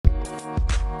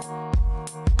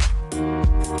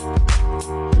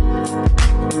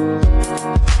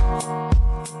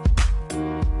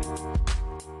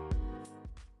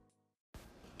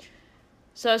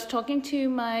So I was talking to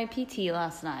my PT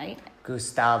last night.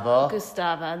 Gustavo,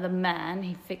 the man,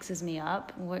 he fixes me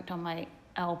up, worked on my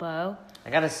elbow.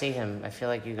 I gotta see him. I feel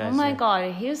like you guys. Oh my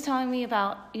God, he was telling me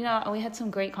about, we had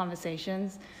some great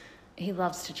conversations. He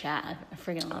loves to chat. I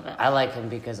freaking love it. I like him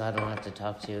because I don't have to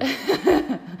talk to you.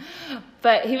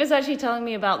 But he was actually telling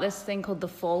me about this thing called the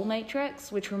Fall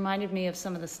Matrix, which reminded me of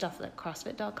some of the stuff that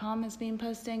CrossFit.com has been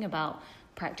posting about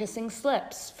practicing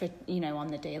slips for, on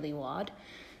the daily WOD.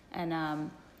 And I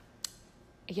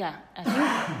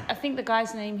think the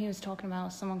guy's name he was talking about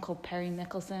was someone called Perry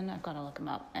Mickelson. I've got to look him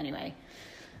up. Anyway,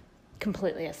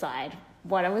 completely aside,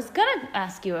 what I was going to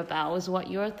ask you about was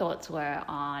what your thoughts were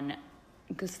on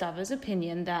Gustavo's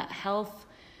opinion that healthcare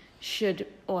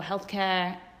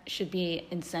should be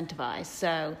incentivized.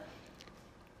 So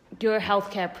your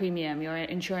healthcare premium, your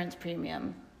insurance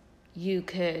premium, you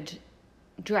could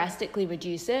drastically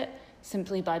reduce it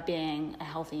simply by being a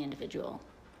healthy individual.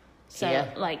 So,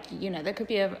 there could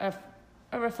be a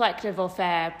reflective or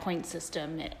fair point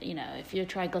system. If your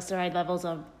triglyceride levels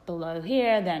are below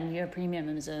here, then your premium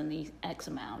is only X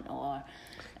amount, or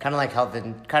kind of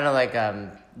like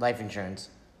life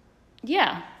insurance.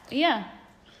 Yeah.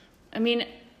 I mean,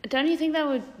 don't you think that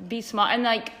would be smart? And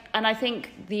I think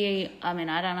I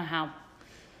don't know how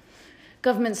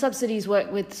government subsidies work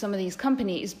with some of these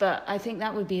companies, but I think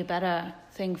that would be a better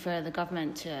thing for the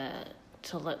government to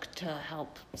look to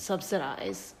help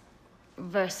subsidize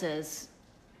versus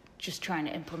just trying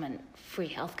to implement free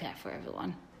healthcare for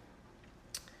everyone.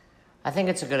 I think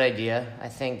it's a good idea. I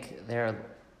think there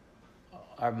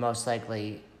are most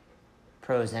likely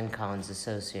pros and cons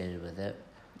associated with it.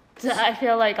 I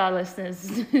feel like our listeners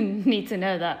need to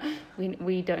know that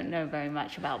we don't know very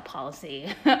much about policy.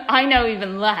 I know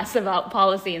even less about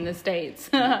policy in the States.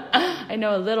 I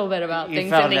know a little bit about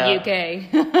things in the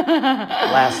UK.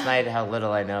 Last night, how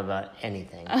little I know about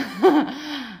anything.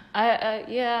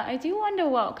 I do wonder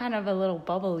what kind of a little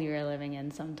bubble you're living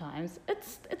in sometimes.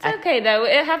 It's okay, though.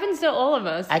 It happens to all of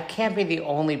us. I can't be the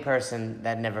only person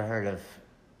that never heard of,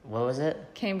 what was it?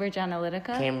 Cambridge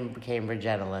Analytica? Cambridge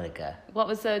Analytica. What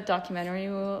was the documentary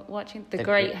we were watching? The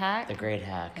Great Hack? The Great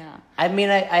Hack. Yeah. I mean,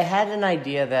 I had an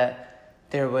idea that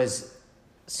there was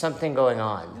something going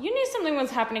on. You knew something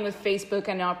was happening with Facebook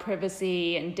and our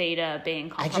privacy and data being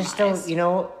compromised. I just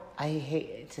don't, I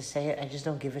hate to say it, I just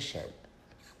don't give a shit.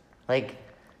 Like...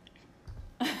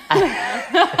 All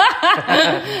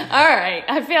right.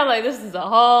 I feel like this is a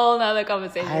whole nother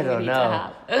conversation I don't we need know. to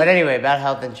have. But anyway, about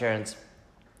health insurance.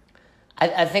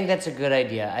 I think that's a good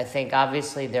idea. I think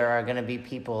obviously there are going to be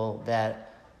people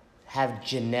that have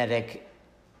genetic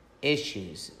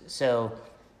issues. So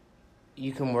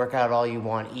you can work out all you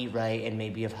want, eat right, and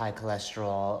maybe have high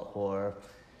cholesterol or,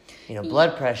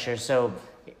 blood pressure. So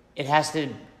it has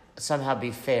to somehow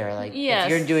be fair. Like yes.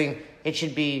 if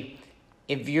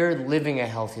you're living a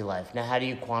healthy life. Now, how do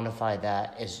you quantify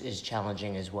that is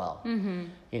challenging as well. Mm-hmm.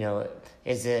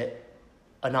 Is it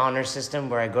an honor system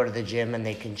where I go to the gym and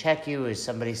they can check you? Is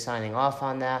somebody signing off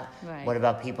on that? Right. What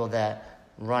about people that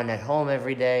run at home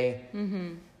every day?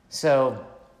 Mm-hmm. So,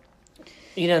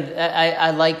 I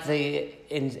like the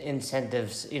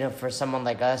incentives, for someone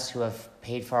like us who have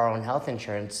paid for our own health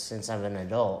insurance since I'm an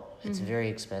adult. It's very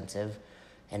expensive,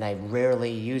 and I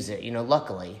rarely use it,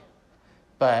 luckily.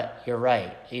 But you're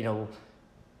right,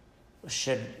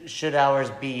 should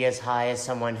ours be as high as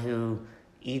someone who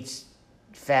eats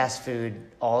fast food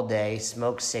all day,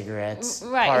 smokes cigarettes,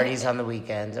 right. Parties on the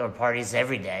weekends, or parties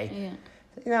every day?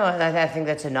 Yeah. I think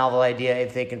that's a novel idea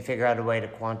if they can figure out a way to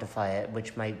quantify it,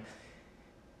 which might...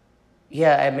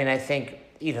 Yeah, I mean, I think,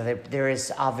 there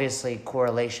is obviously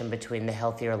correlation between the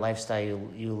healthier lifestyle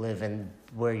you live and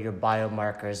where your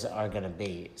biomarkers are going to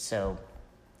be. So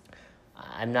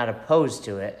I'm not opposed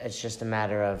to it. It's just a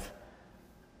matter of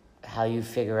how you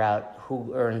figure out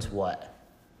who earns what.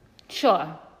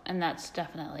 Sure. And that's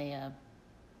definitely a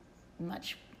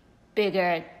much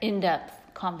bigger,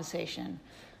 in-depth conversation.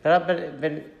 But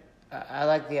I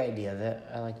like the idea of it.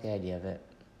 I don't know.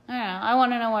 I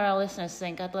want to know what our listeners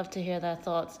think. I'd love to hear their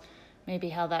thoughts, maybe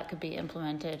how that could be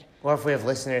implemented. Or if we have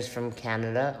listeners from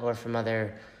Canada or from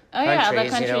other countries. Yeah, other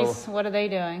countries. What are they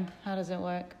doing? How does it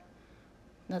work?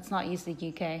 Let's not use the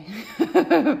UK.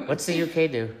 What's the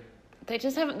UK do? They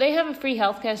have a free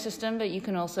healthcare system, but you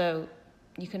can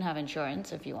have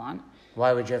insurance if you want.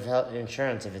 Why would you have health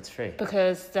insurance if it's free?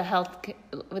 Because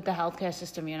with the healthcare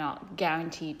system, you're not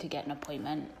guaranteed to get an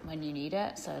appointment when you need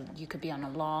it. So you could be on a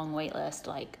long wait list,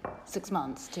 like 6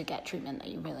 months, to get treatment that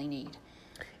you really need.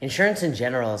 Insurance in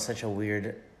general is such a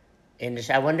weird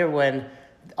industry. I wonder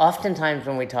oftentimes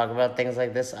when we talk about things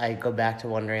like this, I go back to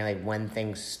wondering when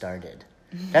things started.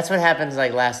 That's what happens.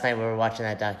 Like last night, we were watching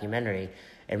that documentary,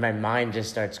 and my mind just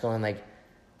starts going like,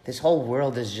 this whole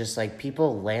world is just like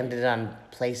people landed on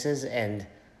places and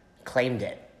claimed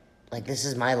it. Like, this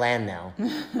is my land now.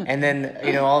 And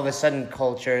then, all of a sudden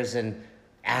cultures and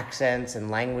accents and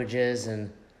languages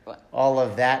and all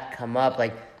of that come up.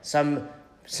 Like some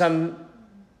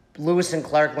Lewis and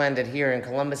Clark landed here and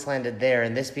Columbus landed there,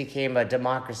 and this became a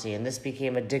democracy and this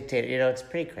became a dictator. It's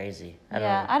pretty crazy.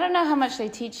 I don't know how much they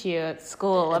teach you at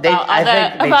school about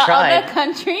other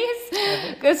countries.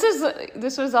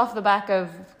 This was off the back of,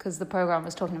 because the program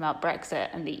was talking about Brexit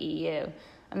and the EU.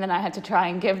 And then I had to try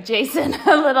and give Jason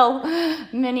a little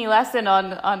mini lesson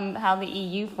on how the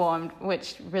EU formed,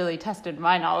 which really tested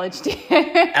my knowledge too.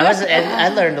 I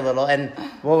learned a little. And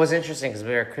what was interesting, because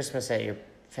we were at Christmas at your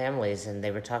family's, and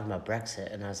they were talking about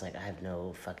Brexit, and I was like, I have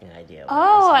no fucking idea.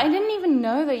 I didn't even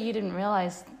know that you didn't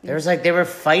realize. There was they were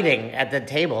fighting at the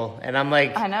table, and I'm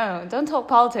like, I know, don't talk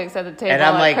politics at the table and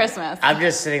I'm at Christmas. I'm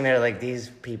just sitting there like, these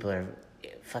people are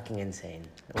fucking insane.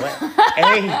 What?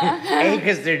 A,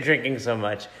 because they're drinking so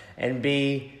much, and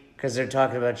B, because they're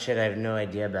talking about shit I have no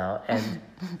idea about. And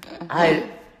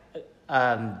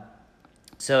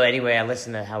so anyway, I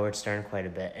listen to Howard Stern quite a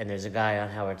bit, and there's a guy on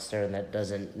Howard Stern that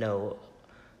doesn't know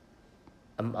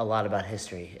a lot about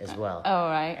history as well. Oh,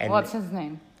 right. And what's his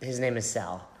name? His name is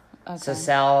Sal. Okay. So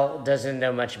Sal doesn't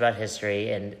know much about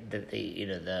history, and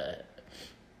the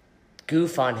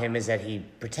goof on him is that he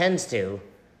pretends to.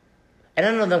 And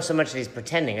I don't know so much that he's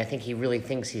pretending. I think he really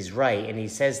thinks he's right, and he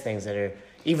says things that are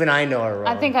even I know are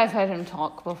wrong. I think I've heard him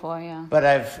talk before, yeah. But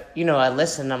I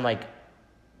listen. I'm like,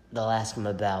 they'll ask him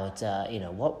about,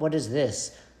 what is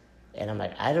this? And I'm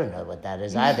like, I don't know what that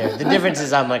is either. The difference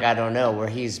is I'm like, I don't know, where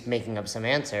he's making up some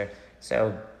answer.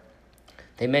 So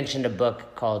they mentioned a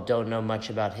book called Don't Know Much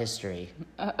About History.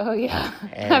 Oh, yeah.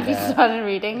 And, have you started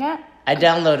reading it? I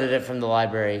downloaded it from the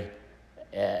library.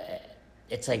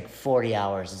 It's like 40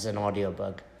 hours. It's an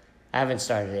audiobook. I haven't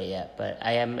started it yet, but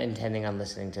I am intending on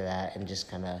listening to that and just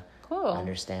kind of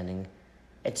understanding.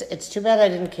 It's too bad I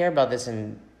didn't care about this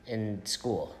in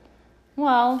school.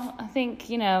 Well, I think,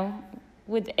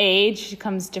 with age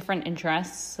comes different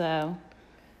interests, so.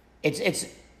 It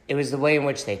was the way in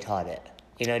which they taught it.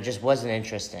 It just wasn't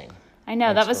interesting. I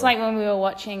know, that was like when we were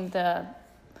watching the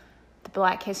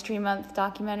Black History Month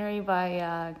documentary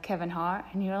by Kevin Hart,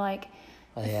 and you were like,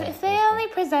 if they only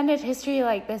presented history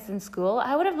like this in school,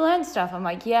 I would have learned stuff. I'm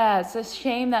like, yeah, it's a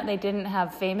shame that they didn't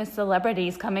have famous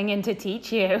celebrities coming in to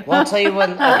teach you. Well, I'll tell you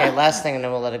one. Okay, last thing, and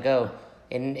then we'll let it go.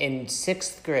 In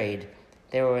 6th grade,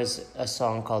 there was a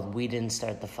song called "We Didn't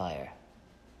Start the Fire."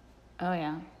 Oh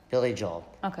yeah. Billy Joel.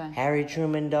 Okay. Harry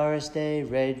Truman, Doris Day,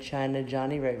 Red China,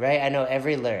 Johnny, right? I know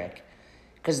every lyric,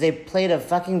 because they played a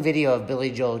fucking video of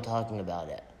Billy Joel talking about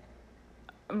it.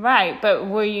 Right, but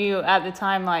were you at the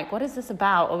time like, what is this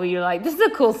about? Or were you like, this is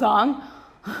a cool song?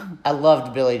 I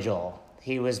loved Billy Joel.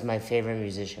 He was my favorite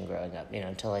musician growing up,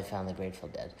 until I found the Grateful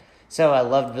Dead. So I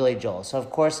loved Billy Joel. So of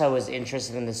course I was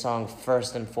interested in the song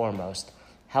first and foremost.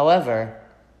 However,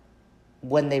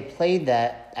 when they played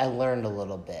that, I learned a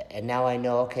little bit. And now I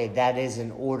know, okay, that is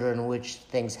an order in which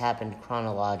things happened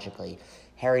chronologically.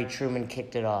 Harry Truman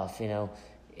kicked it off,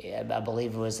 I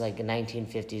believe it was like the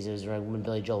 1950s. It was when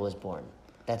Billy Joel was born.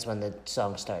 That's when the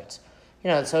song starts.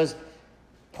 So his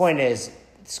point is,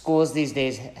 schools these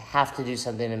days have to do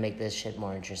something to make this shit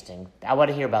more interesting. I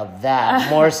want to hear about that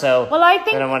more so than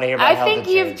I want to hear about I think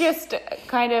you've just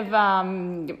kind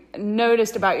of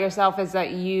noticed about yourself is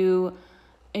that you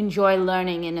enjoy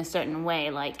learning in a certain way.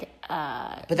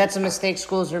 But that's a mistake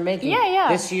schools are making. Yeah.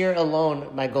 This year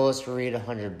alone, my goal is to read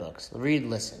 100 books. Read,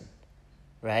 listen.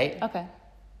 Right? Okay.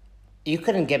 You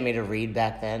couldn't get me to read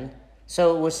back then.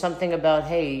 So it was something about,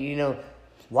 hey,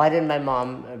 why did my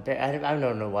mom... I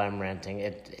don't know why I'm ranting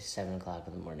at 7 o'clock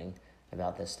in the morning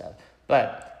about this stuff.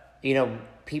 But,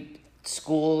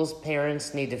 schools,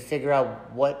 parents need to figure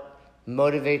out what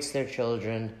motivates their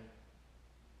children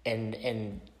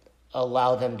and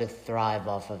allow them to thrive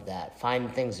off of that.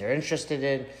 Find things they're interested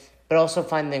in, but also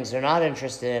find things they're not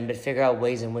interested in, but figure out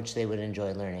ways in which they would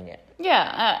enjoy learning it.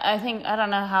 Yeah, I think, I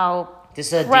don't know how...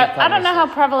 I don't know how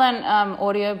prevalent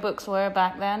audiobooks were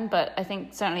back then, but I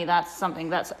think certainly that's something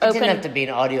that's open. It didn't have to be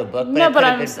an audiobook, but it could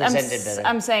have been presented better.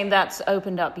 I'm saying that's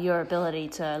opened up your ability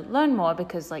to learn more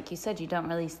because, like you said, you don't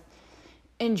really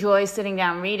enjoy sitting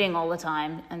down reading all the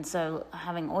time. And so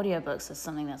having audiobooks is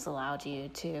something that's allowed you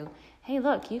to, hey,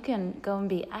 look, you can go and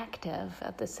be active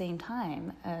at the same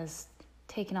time as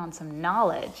taking on some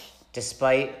knowledge.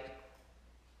 Despite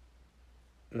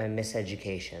my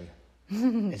miseducation.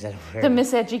 Is that a word? The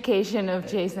miseducation of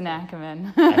Jason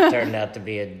Ackerman. I turned out to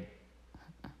be a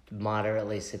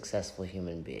moderately successful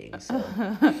human being. So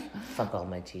fuck all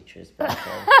my teachers back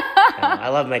then. I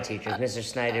love my teachers. Mr.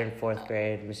 Snyder in 4th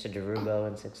grade, Mr. DeRubo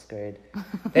in 6th grade.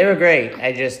 They were great.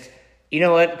 I just, you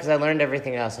know what? Because I learned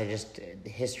everything else.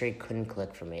 History couldn't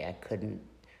click for me.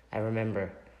 I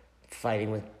remember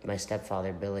fighting with my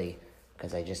stepfather, Billy,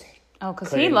 because I just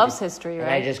because he loves history, right?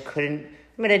 And I just couldn't.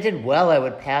 I mean, I did well. I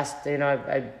would pass.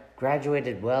 I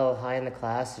graduated well, high in the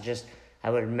class. I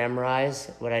would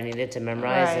memorize what I needed to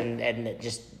memorize, Right. and it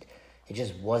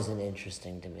just wasn't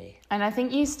interesting to me. And I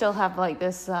think you still have like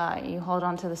this. You hold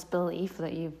on to this belief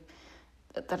that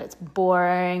that it's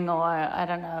boring, or I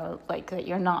don't know, like that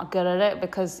you're not good at it.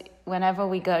 Because whenever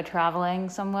we go traveling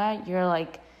somewhere, you're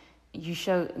like, you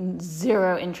show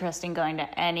zero interest in going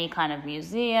to any kind of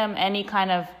museum, any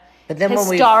kind of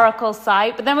historical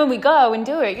site. But then when we go and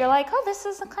do it, you're like, oh, this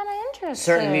is kind of interesting.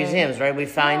 Certain museums, right? We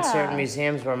find certain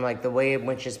museums where I'm like, the way in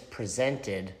which it's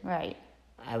presented. Right.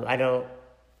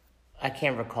 I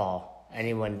can't recall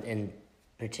anyone in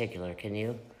particular. Can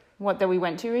you? What, that we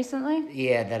went to recently?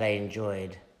 Yeah, that I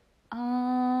enjoyed.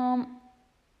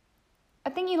 I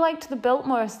think you liked the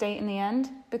Biltmore estate in the end,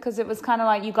 because it was kind of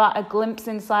like you got a glimpse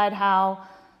inside how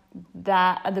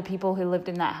the people who lived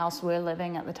in that house were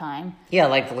living at the time. Yeah, I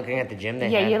liked looking at the gym they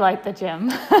had. Yeah, you liked the gym.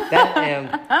 But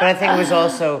I think it was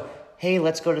also, hey,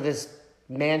 let's go to this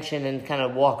mansion and kind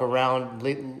of walk around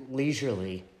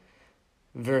leisurely,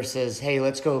 versus, hey,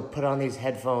 let's go put on these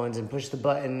headphones and push the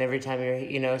button every time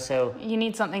so. You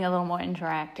need something a little more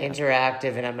interactive.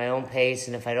 Interactive and at my own pace,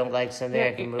 and if I don't like something,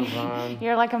 I can move on.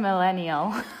 You're like a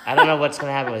millennial. I don't know what's going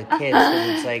to happen with kids, 'cause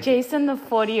it's like... Jason, the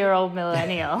 40-year-old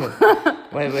millennial.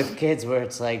 With kids, where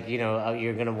it's like,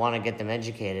 you're going to want to get them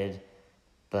educated,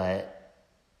 but,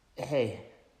 hey...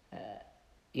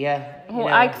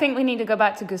 I think we need to go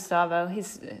back to Gustavo. He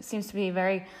seems to be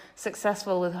very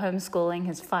successful with homeschooling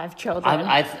his 5 children.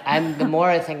 The more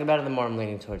I think about it, the more I'm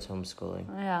leaning towards homeschooling.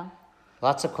 Yeah.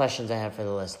 Lots of questions I have for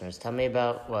the listeners. Tell me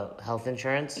about health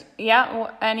insurance? Yeah.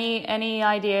 Any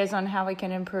ideas on how we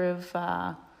can improve,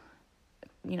 the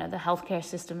healthcare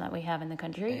system that we have in the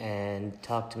country? And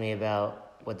talk to me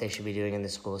about what they should be doing in the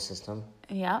school system.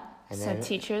 Yeah. So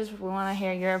teachers, we want to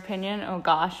hear your opinion. Oh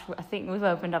gosh, I think we've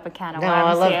opened up a can of worms. No,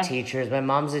 I love teachers. My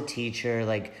mom's a teacher.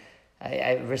 Like,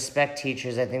 I respect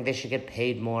teachers. I think they should get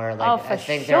paid more. Like, for I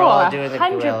think sure. they're all doing the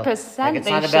 100%. Like, it's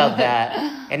not about that.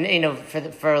 And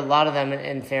for a lot of them,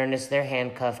 in fairness, they're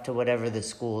handcuffed to whatever the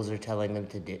schools are telling them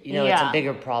to do. It's a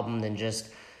bigger problem than just,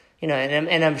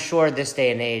 and I'm sure this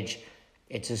day and age,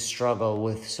 it's a struggle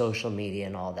with social media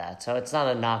and all that. So it's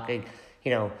not a knock.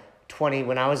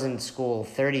 When I was in school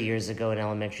 30 years ago in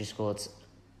elementary school, it's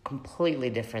completely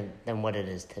different than what it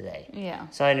is today. Yeah.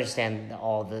 So I understand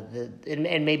all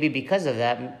and maybe because of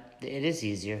that, it is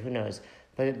easier. Who knows?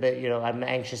 But I'm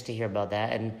anxious to hear about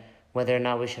that and whether or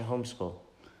not we should homeschool.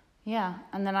 Yeah,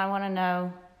 and then I want to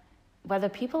know whether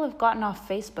people have gotten off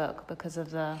Facebook because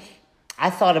of the... I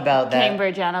thought about that.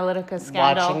 Cambridge Analytica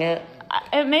scandal. Watching it.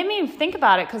 It made me think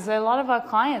about it, because a lot of our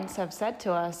clients have said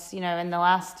to us, in the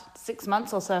last 6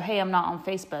 months or so, hey, I'm not on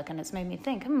Facebook. And it's made me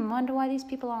think, wonder why these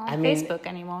people aren't on Facebook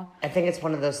anymore. I think it's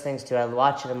one of those things, too. I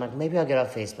watch it, I'm like, maybe I'll get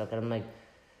off Facebook. And I'm like,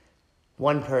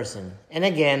 one person. And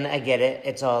again, I get it.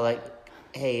 It's all like,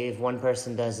 hey, if one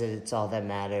person does it, it's all that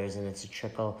matters, and it's a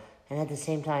trickle. And at the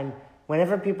same time,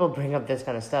 whenever people bring up this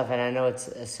kind of stuff, and I know it's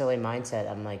a silly mindset,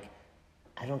 I'm like,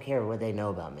 I don't care what they know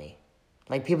about me.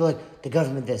 Like, people are like, the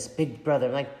government this, Big Brother.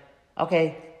 I'm like,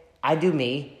 okay, I do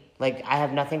me. Like, I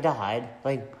have nothing to hide.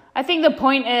 Like, I think the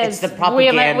point is... It's the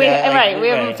propaganda. We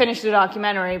haven't finished the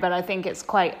documentary, but I think it's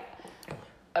quite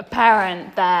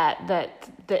apparent that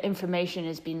the information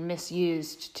has been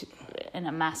misused in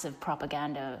a massive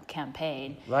propaganda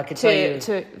campaign. Well, I could tell you...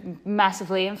 To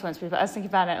massively influence people. I was thinking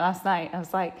about it last night. I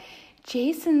was like,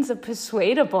 Jason's a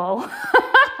persuadable...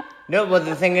 No, well,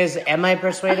 the thing is, am I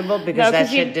persuadable? Because that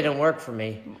shit didn't work for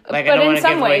me. Like, but I don't in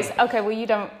some ways, away. okay, well, we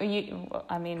don't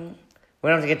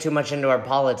have to get too much into our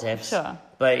politics. Sure.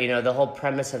 But, the whole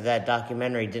premise of that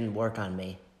documentary didn't work on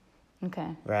me.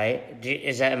 Okay. Right?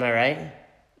 Am I right?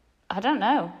 I don't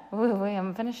know. We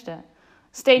haven't finished it.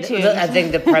 Stay tuned. I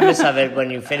think the premise of it,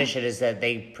 when you finish it, is that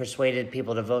they persuaded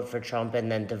people to vote for Trump and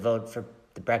then to vote for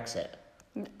the Brexit.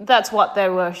 That's what they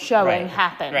were showing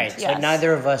happened. Right. Yes. So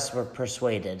neither of us were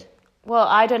persuaded. Well,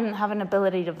 I didn't have an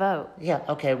ability to vote. Yeah,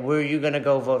 okay. Were you going to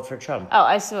go vote for Trump? Oh,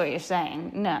 I see what you're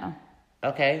saying. No.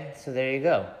 Okay, so there you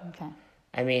go. Okay.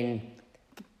 I mean,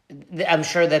 I'm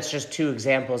sure that's just 2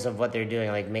 examples of what they're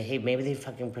doing. Like, hey, maybe they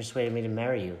fucking persuaded me to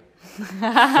marry you. Fuck, they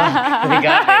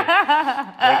got me.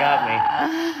 really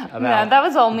got me. No, that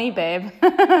was all me, babe.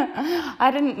 I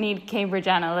didn't need Cambridge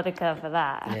Analytica for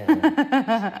that.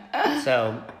 Yeah.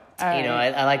 So, All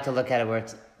right. I like to look at it where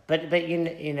it's, but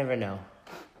you never know.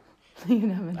 You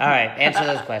never know. All right, answer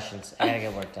those questions. I gotta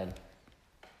get work done.